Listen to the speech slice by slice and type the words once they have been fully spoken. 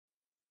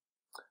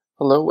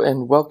Hello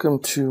and welcome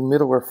to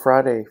Middleware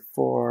Friday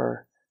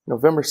for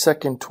November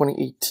 2nd,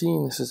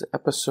 2018. This is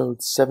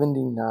episode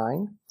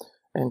 79.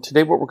 And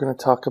today what we're going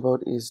to talk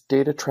about is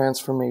data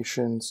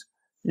transformations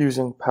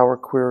using Power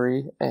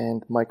Query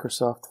and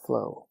Microsoft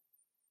Flow.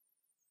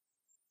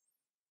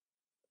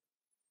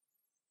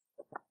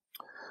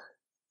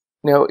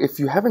 Now, if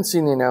you haven't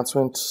seen the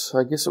announcement,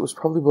 I guess it was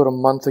probably about a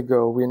month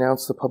ago, we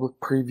announced the public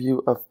preview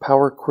of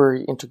Power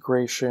Query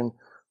integration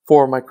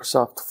for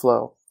Microsoft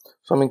Flow.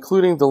 So I'm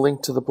including the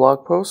link to the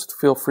blog post.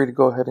 Feel free to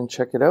go ahead and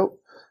check it out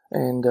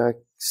and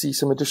see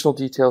some additional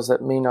details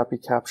that may not be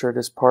captured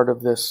as part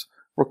of this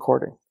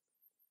recording.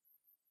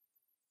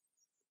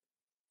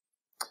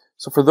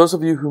 So for those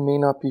of you who may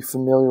not be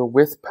familiar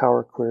with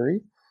Power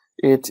Query,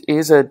 it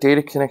is a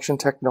data connection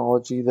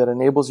technology that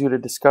enables you to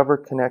discover,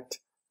 connect,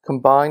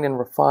 combine, and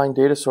refine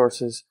data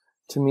sources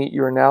to meet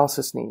your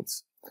analysis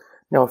needs.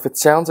 Now, if it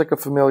sounds like a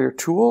familiar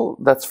tool,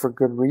 that's for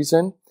good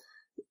reason.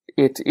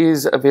 It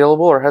is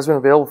available or has been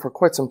available for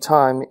quite some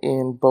time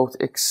in both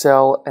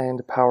Excel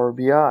and Power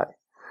BI.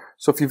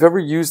 So if you've ever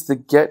used the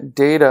Get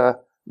Data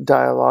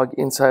dialog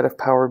inside of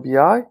Power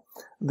BI,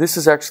 this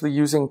is actually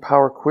using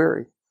Power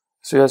Query.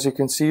 So as you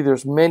can see,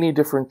 there's many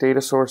different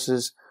data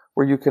sources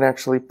where you can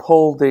actually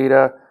pull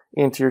data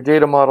into your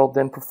data model,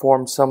 then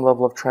perform some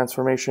level of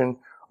transformation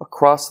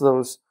across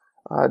those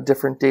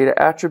different data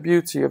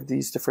attributes. You have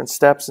these different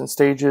steps and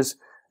stages,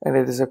 and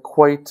it is a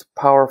quite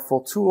powerful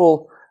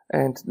tool.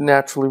 And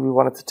naturally, we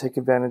wanted to take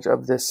advantage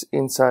of this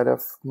inside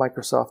of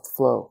Microsoft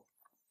Flow.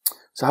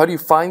 So how do you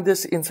find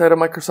this inside of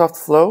Microsoft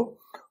Flow?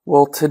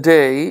 Well,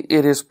 today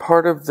it is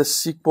part of the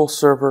SQL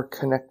Server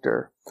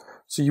connector.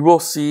 So you will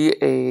see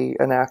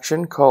an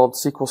action called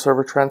SQL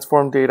Server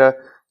Transform Data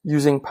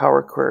using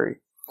Power Query.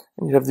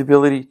 And you have the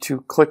ability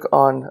to click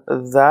on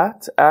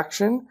that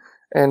action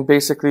and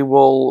basically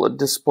will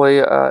display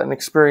an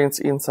experience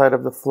inside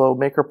of the Flow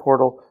Maker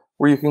portal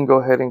where you can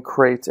go ahead and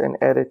create and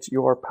edit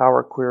your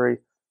Power Query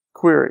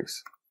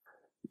queries.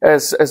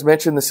 As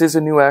mentioned, this is a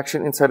new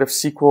action inside of the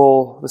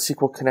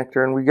SQL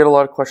connector, and we get a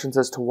lot of questions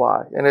as to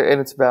why, and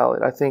it's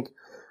valid. I think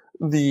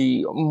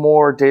the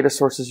more data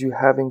sources you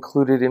have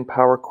included in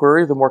Power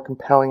Query, the more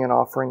compelling an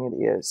offering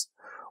it is.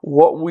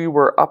 What we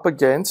were up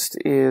against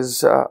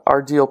is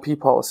our DLP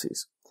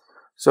policies.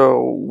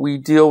 So we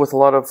deal with a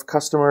lot of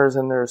customers,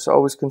 and there's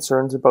always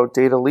concerns about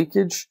data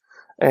leakage,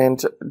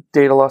 and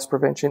data loss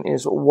prevention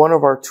is one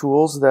of our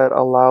tools that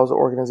allows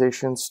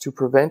organizations to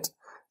prevent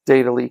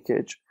data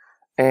leakage.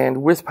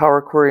 And with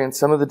Power Query and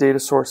some of the data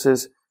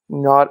sources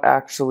not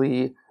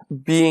actually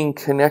being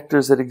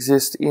connectors that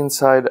exist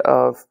inside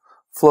of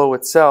Flow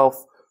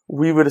itself,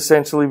 we would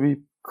essentially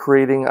be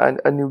creating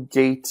a new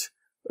gate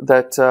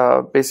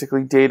that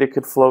basically data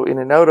could flow in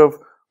and out of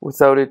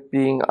without it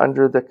being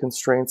under the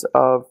constraints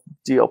of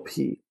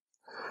DLP.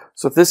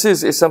 So this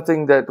is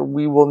something that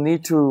we will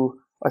need to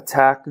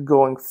attack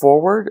going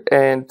forward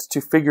and to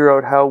figure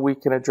out how we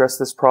can address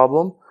this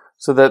problem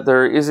so that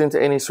there isn't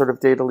any sort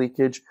of data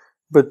leakage.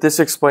 But this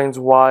explains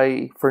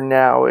why, for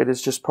now, it is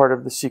just part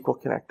of the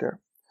SQL connector.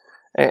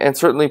 And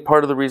certainly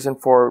part of the reason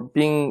for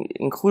being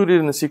included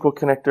in the SQL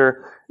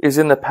connector is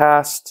in the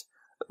past,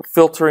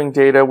 filtering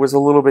data was a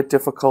little bit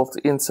difficult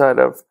inside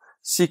of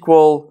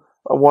SQL.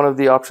 One of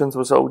the options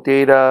was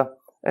OData,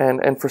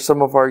 and for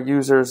some of our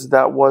users,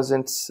 that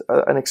wasn't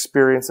an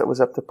experience that was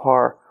up to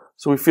par.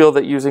 So we feel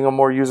that using a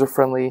more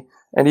user-friendly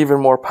and even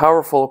more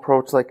powerful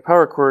approach like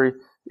Power Query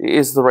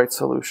is the right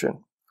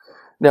solution.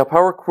 Now,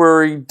 Power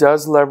Query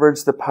does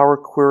leverage the Power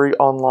Query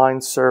Online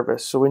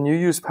service. So when you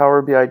use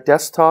Power BI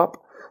Desktop,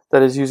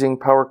 that is using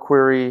Power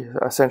Query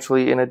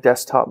essentially in a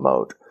desktop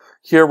mode.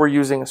 Here we're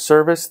using a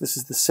service. This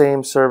is the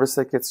same service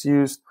that gets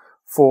used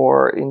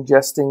for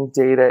ingesting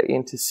data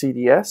into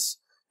CDS,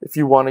 if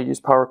you want to use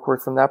Power Query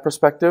from that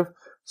perspective.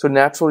 So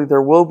naturally,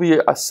 there will be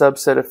a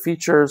subset of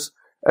features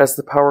as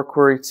the Power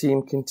Query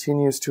team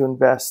continues to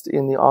invest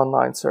in the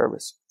online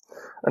service.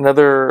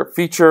 Another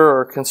feature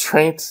or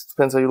constraint,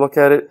 depends how you look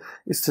at it,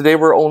 is today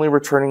we're only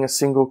returning a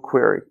single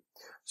query.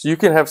 So you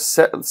can have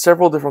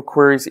several different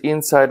queries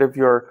inside of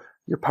your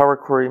Power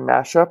Query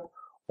mashup.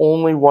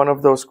 Only one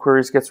of those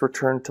queries gets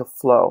returned to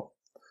Flow.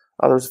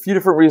 There's a few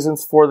different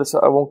reasons for this.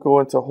 I won't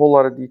go into a whole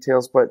lot of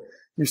details, but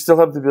you still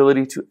have the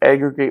ability to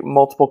aggregate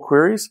multiple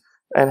queries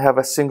and have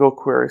a single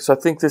query. So I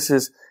think this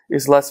is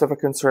less of a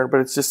concern,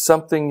 but it's just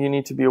something you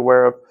need to be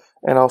aware of,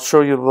 and I'll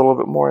show you a little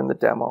bit more in the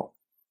demo.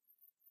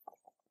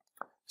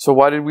 So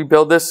why did we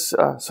build this?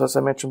 So as I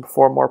mentioned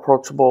before, a more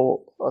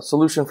approachable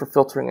solution for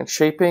filtering and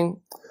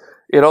shaping.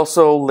 It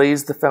also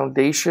lays the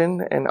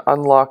foundation and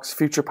unlocks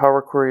future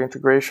Power Query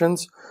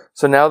integrations.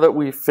 So now that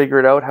we've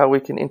figured out how we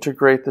can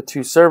integrate the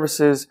two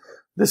services,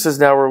 this is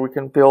now where we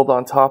can build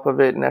on top of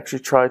it and actually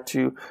try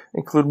to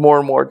include more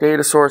and more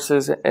data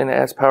sources. And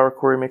as Power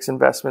Query makes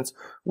investments,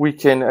 we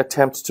can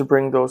attempt to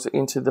bring those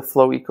into the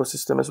Flow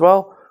ecosystem as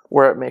well,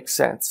 where it makes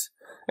sense.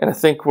 And I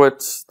think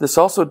what this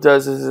also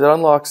does is it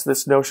unlocks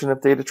this notion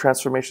of data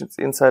transformations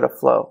inside of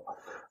Flow.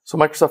 So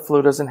Microsoft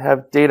Flow doesn't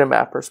have data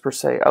mappers per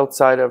se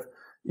outside of,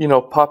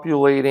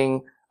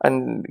 populating a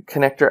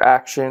connector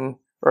action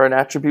or an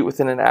attribute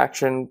within an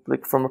action,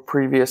 like from a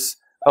previous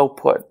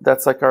output.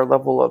 That's like our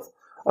level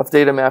of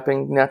data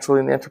mapping. Naturally,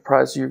 in the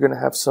enterprise, you're going to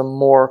have some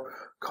more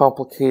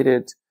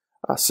complicated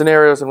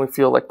scenarios, and we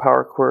feel like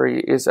Power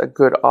Query is a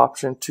good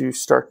option to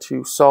start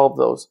to solve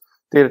those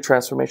data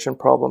transformation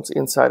problems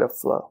inside of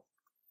Flow.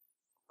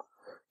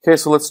 Okay,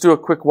 so let's do a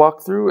quick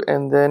walkthrough,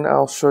 and then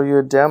I'll show you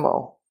a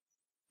demo.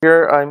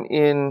 Here I'm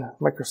in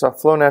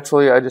Microsoft Flow.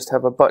 Naturally, I just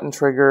have a button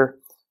trigger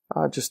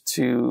just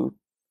to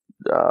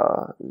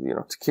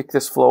to kick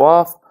this flow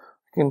off.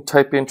 You can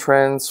type in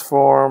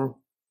transform,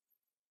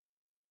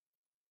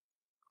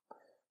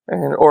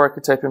 or I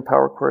could type in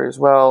Power Query as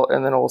well,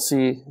 and then we'll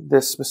see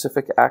this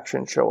specific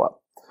action show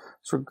up.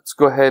 So let's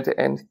go ahead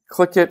and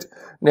click it.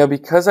 Now,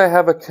 because I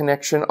have a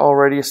connection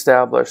already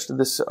established,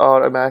 this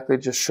automatically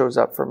just shows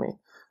up for me.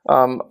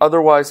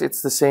 Otherwise,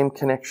 it's the same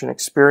connection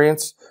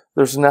experience.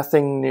 There's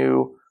nothing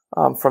new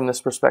from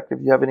this perspective.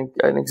 You have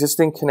an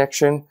existing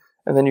connection,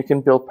 and then you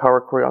can build Power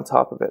Query on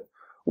top of it.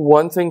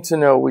 One thing to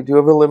know, we do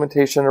have a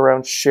limitation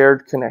around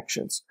shared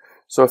connections.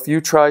 So if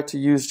you try to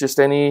use just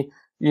any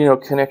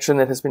connection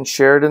that has been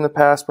shared in the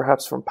past,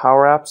 perhaps from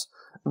Power Apps,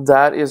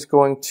 that is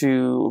going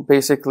to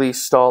basically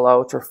stall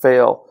out or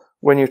fail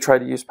when you try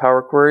to use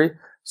Power Query.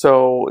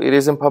 So it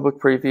is in public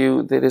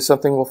preview. That is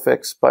something we'll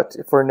fix. But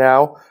for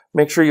now,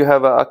 make sure you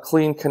have a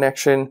clean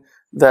connection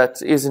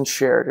that isn't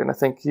shared. And I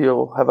think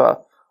you'll have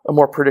a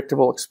more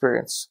predictable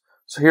experience.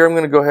 So here I'm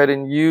going to go ahead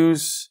and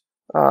use,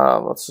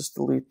 let's just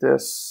delete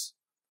this.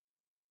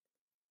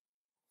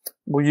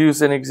 We'll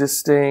use an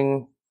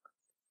existing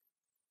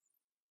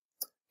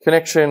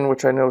connection,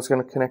 which I know is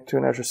going to connect to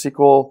an Azure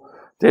SQL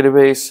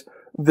database.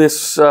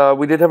 This,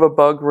 we did have a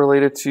bug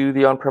related to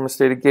the on-premise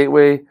data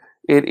gateway.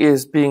 It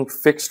is being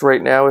fixed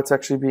right now. It's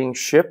actually being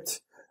shipped.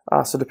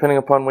 So depending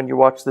upon when you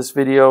watch this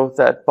video,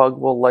 that bug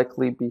will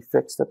likely be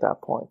fixed at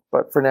that point.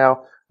 But for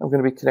now, I'm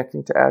going to be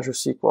connecting to Azure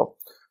SQL.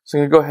 So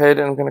I'm going to go ahead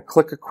and I'm going to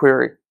click a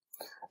query.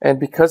 And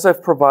because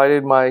I've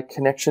provided my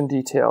connection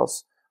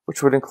details,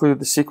 which would include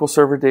the SQL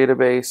Server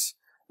database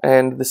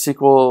and the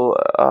SQL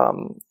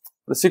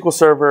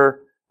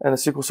Server and the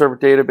SQL Server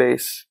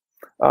database,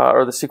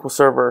 or the SQL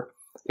Server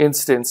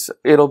instance,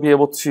 it'll be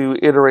able to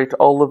iterate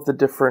all of the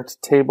different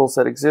tables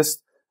that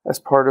exist as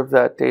part of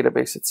that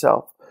database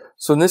itself.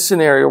 So in this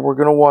scenario, we're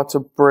going to want to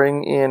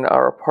bring in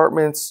our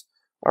apartments,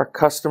 our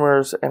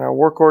customers, and our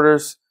work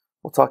orders.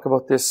 We'll talk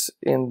about this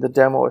in the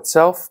demo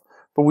itself,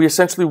 but we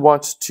essentially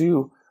want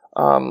to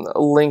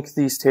link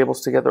these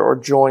tables together or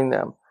join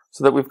them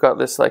so that we've got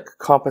this like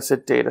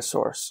composite data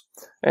source.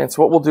 And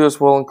so what we'll do is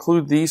we'll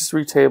include these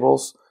three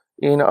tables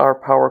in our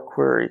Power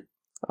Query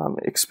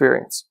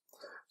experience.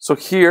 So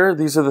here,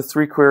 these are the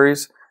three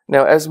queries.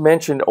 Now, as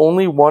mentioned,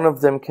 only one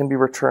of them can be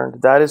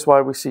returned. That is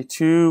why we see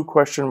two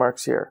question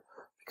marks here,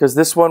 because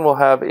this one will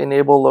have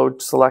enable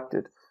load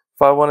selected.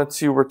 If I wanted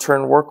to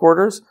return work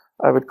orders,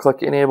 I would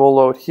click enable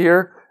load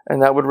here,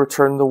 and that would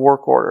return the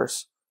work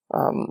orders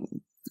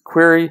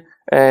query.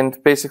 And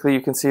basically,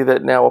 you can see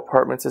that now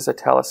apartments is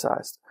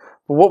italicized.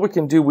 But what we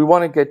can do, we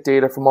want to get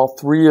data from all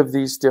three of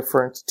these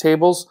different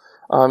tables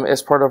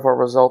as part of our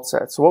result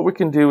set. So what we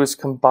can do is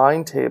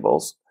combine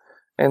tables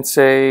and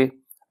say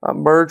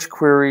merge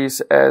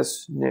queries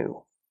as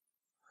new.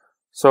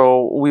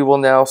 So we will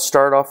now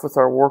start off with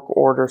our work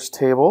orders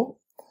table.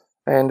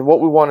 And what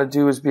we want to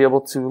do is be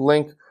able to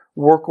link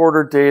work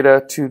order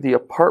data to the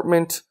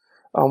apartment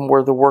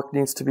where the work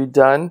needs to be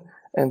done,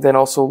 and then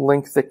also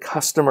link the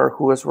customer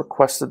who has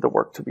requested the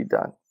work to be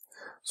done.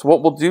 So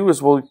what we'll do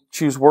is we'll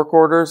choose work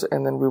orders,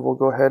 and then we will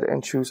go ahead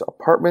and choose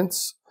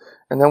apartments,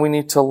 and then we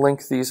need to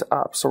link these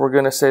up. So we're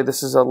going to say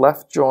this is a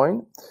left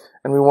join,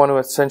 and we want to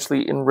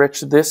essentially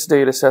enrich this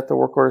data set, the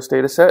work orders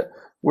data set,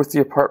 with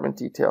the apartment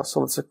details.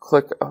 So let's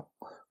click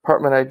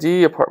apartment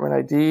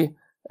ID,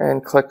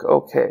 and click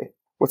OK.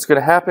 What's going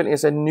to happen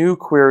is a new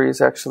query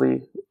is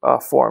actually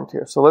formed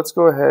here. So let's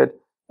go ahead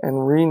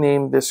and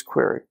rename this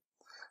query.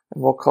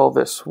 And we'll call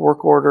this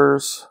work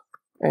orders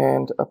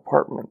and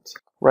apartment,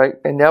 right?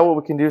 And now what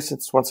we can do,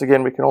 since once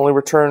again, we can only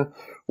return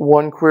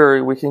one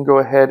query, we can go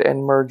ahead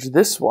and merge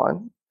this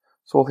one.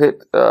 So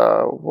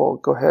we'll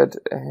go ahead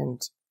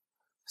and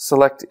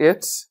select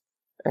it,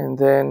 and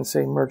then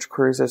say merge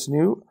queries as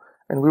new.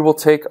 And we will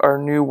take our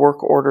new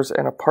work orders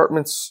and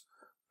apartments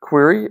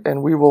query,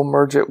 and we will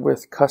merge it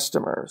with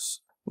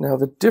customers. Now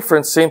the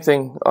difference, same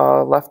thing,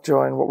 left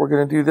join. What we're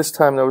going to do this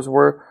time though is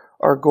we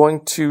are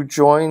going to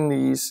join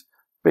these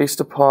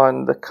based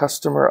upon the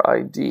customer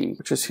ID,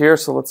 which is here.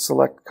 So let's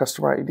select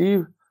customer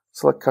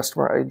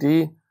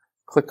ID,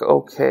 click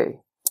OK.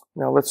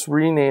 Now let's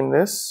rename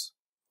this,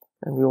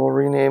 and we will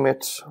rename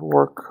it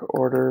work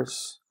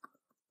orders.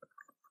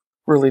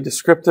 Really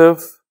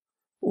descriptive.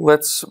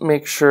 Let's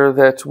make sure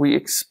that we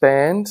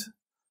expand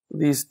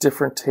these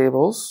different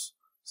tables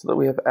so that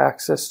we have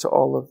access to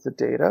all of the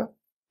data.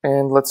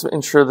 And let's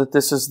ensure that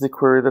this is the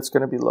query that's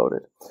going to be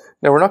loaded.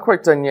 Now, we're not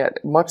quite done yet.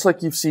 Much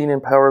like you've seen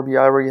in Power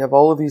BI, where you have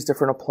all of these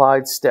different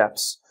applied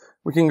steps,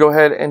 we can go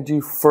ahead and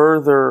do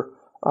further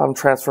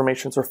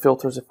transformations or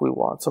filters if we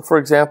want. So for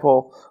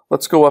example,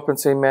 let's go up and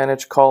say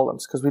manage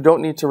columns, because we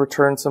don't need to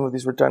return some of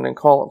these redundant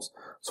columns.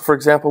 So for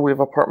example, we have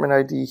apartment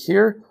ID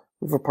here,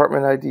 we have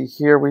apartment ID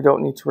here, we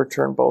don't need to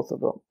return both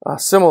of them.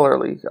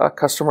 Similarly,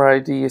 customer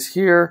ID is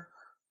here,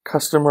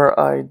 customer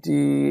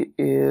ID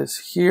is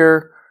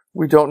here,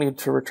 we don't need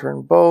to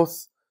return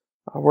both.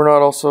 We're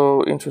not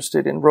also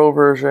interested in row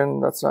version,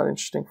 that's not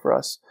interesting for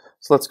us.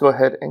 So let's go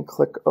ahead and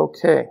click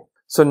OK.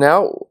 So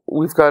now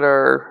we've got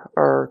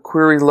our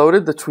query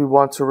loaded that we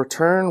want to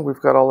return. We've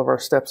got all of our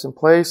steps in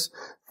place.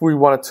 If we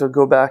wanted to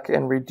go back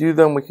and redo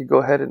them, we could go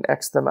ahead and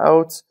X them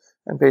out.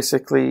 And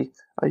basically,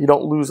 you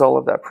don't lose all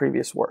of that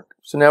previous work.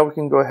 So now we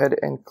can go ahead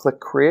and click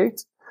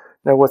Create.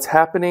 Now what's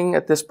happening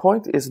at this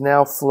point is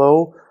now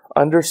Flow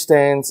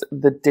understands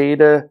the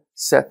data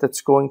set that's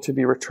going to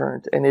be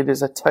returned. And it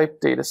is a typed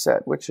data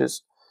set, which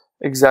is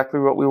exactly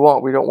what we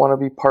want. We don't want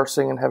to be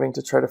parsing and having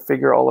to try to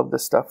figure all of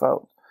this stuff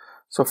out.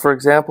 So for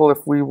example,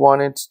 if we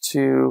wanted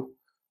to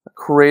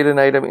create an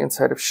item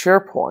inside of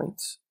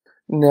SharePoint,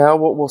 now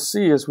what we'll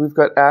see is we've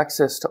got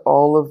access to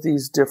all of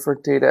these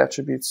different data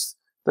attributes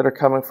that are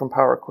coming from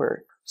Power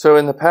Query. So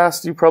in the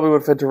past, you probably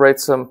would have had to write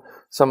some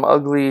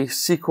ugly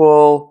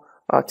SQL,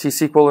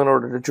 T-SQL in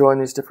order to join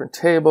these different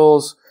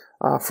tables.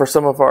 For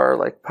some of our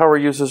like power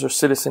users or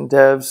citizen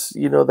devs,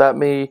 that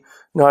may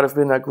not have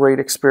been a great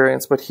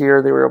experience, but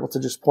here they were able to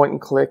just point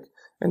and click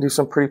and do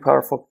some pretty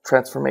powerful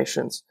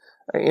transformations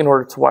in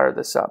order to wire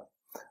this up.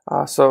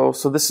 So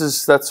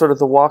that's sort of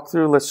the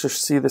walkthrough. Let's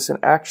just see this in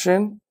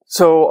action.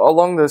 So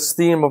along this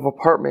theme of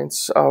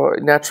apartments,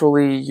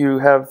 naturally you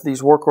have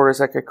these work orders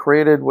that get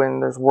created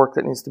when there's work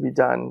that needs to be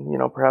done.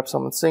 Perhaps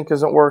someone's sink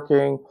isn't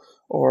working,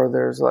 or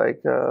there's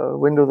like a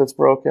window that's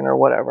broken or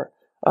whatever.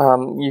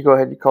 You go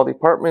ahead, you call the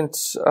apartment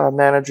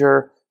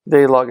manager,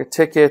 they log a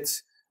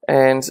ticket,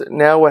 and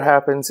now what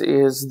happens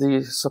is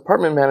the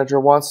apartment manager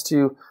wants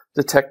to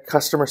detect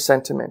customer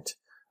sentiment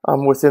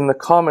within the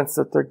comments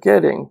that they're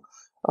getting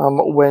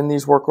when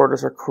these work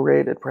orders are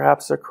created.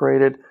 Perhaps they're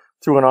created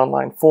through an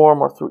online form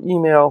or through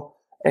email,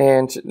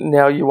 and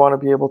now you want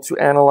to be able to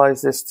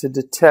analyze this to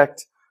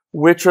detect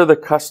which are the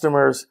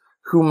customers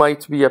who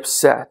might be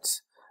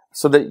upset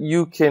so that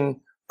you can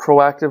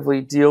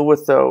proactively deal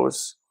with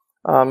those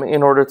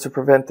in order to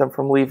prevent them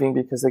from leaving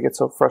because they get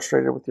so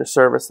frustrated with your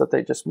service that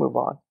they just move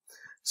on.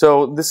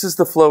 So this is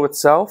the flow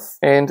itself.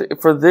 And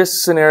for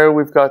this scenario,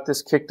 we've got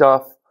this kicked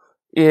off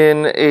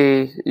in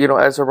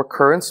as a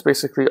recurrence,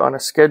 basically on a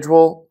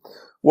schedule.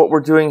 What we're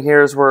doing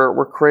here is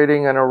we're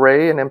creating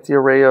an empty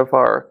array of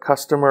our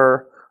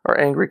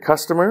angry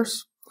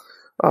customers.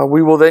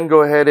 We will then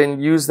go ahead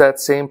and use that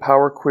same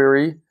Power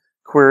Query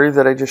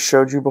that I just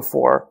showed you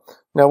before.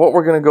 Now what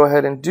we're going to go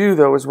ahead and do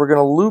though is we're going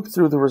to loop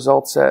through the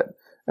result set,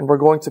 and we're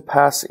going to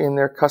pass in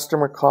their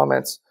customer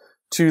comments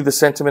to the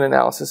sentiment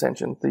analysis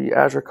engine, the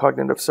Azure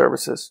Cognitive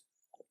Services.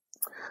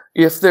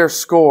 If their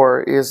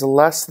score is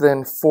less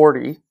than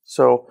 40,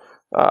 so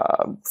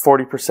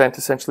 40%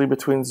 essentially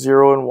between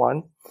 0 and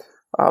 1,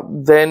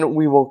 then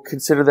we will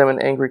consider them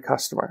an angry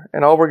customer.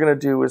 And all we're going to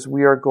do is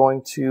we are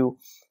going to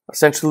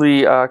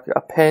essentially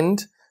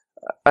append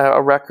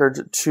a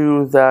record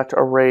to that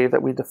array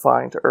that we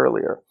defined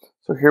earlier.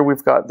 So here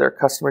we've got their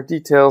customer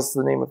details,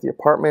 the name of the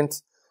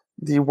apartment,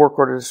 the work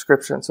order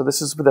description. So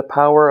this is the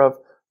power of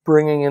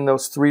bringing in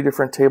those three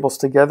different tables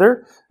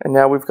together, and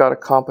now we've got a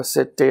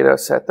composite data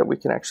set that we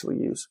can actually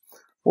use.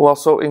 We'll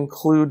also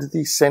include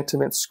the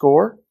sentiment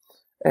score,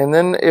 and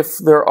then if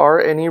there are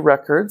any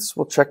records,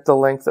 we'll check the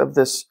length of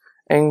this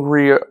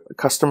angry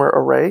customer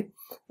array,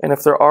 and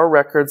if there are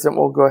records, then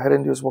we'll go ahead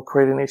and we'll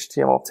create an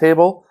HTML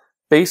table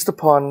based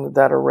upon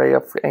that array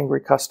of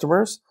angry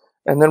customers,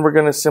 and then we're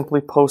going to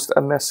simply post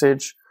a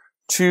message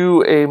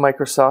to a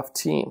Microsoft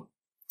team.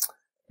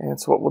 And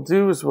so what we'll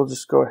do is we'll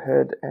just go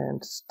ahead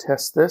and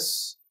test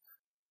this.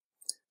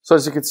 So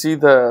as you can see,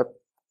 the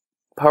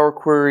Power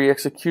Query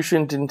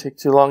execution didn't take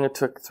too long. It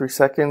took 3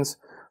 seconds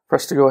for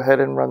us to go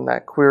ahead and run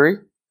that query.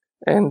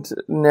 And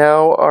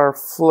now our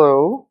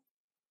flow,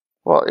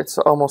 well, it's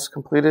almost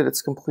completed.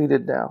 It's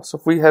completed now. So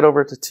if we head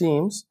over to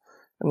Teams,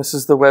 and this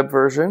is the web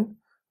version,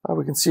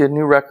 we can see a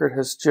new record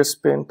has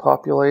just been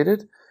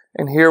populated.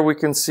 And here we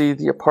can see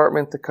the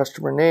apartment, the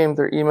customer name,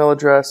 their email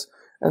address,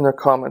 and their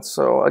comments.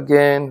 So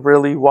again,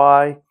 really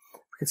why?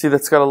 You can see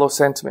that's got a low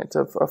sentiment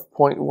of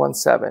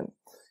 0.17.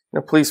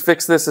 Please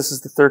fix this. This is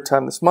the third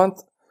time this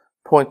month.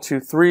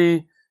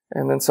 0.23.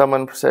 And then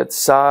someone said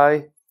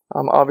sigh,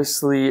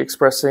 obviously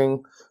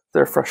expressing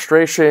their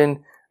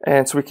frustration.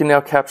 And so we can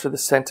now capture the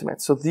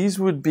sentiment. So these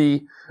would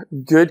be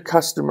good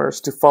customers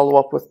to follow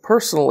up with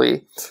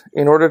personally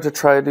in order to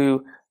try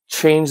to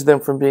change them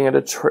from being a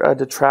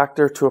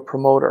detractor to a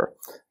promoter.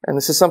 And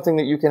this is something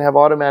that you can have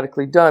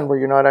automatically done where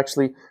you're not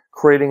actually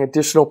creating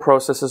additional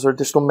processes or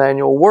additional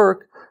manual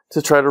work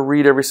to try to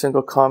read every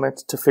single comment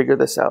to figure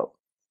this out.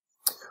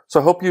 So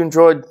I hope you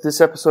enjoyed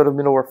this episode of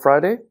Middleware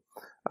Friday.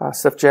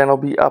 Steph Jan will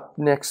be up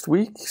next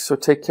week. So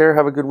take care,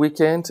 have a good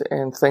weekend,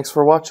 and thanks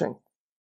for watching.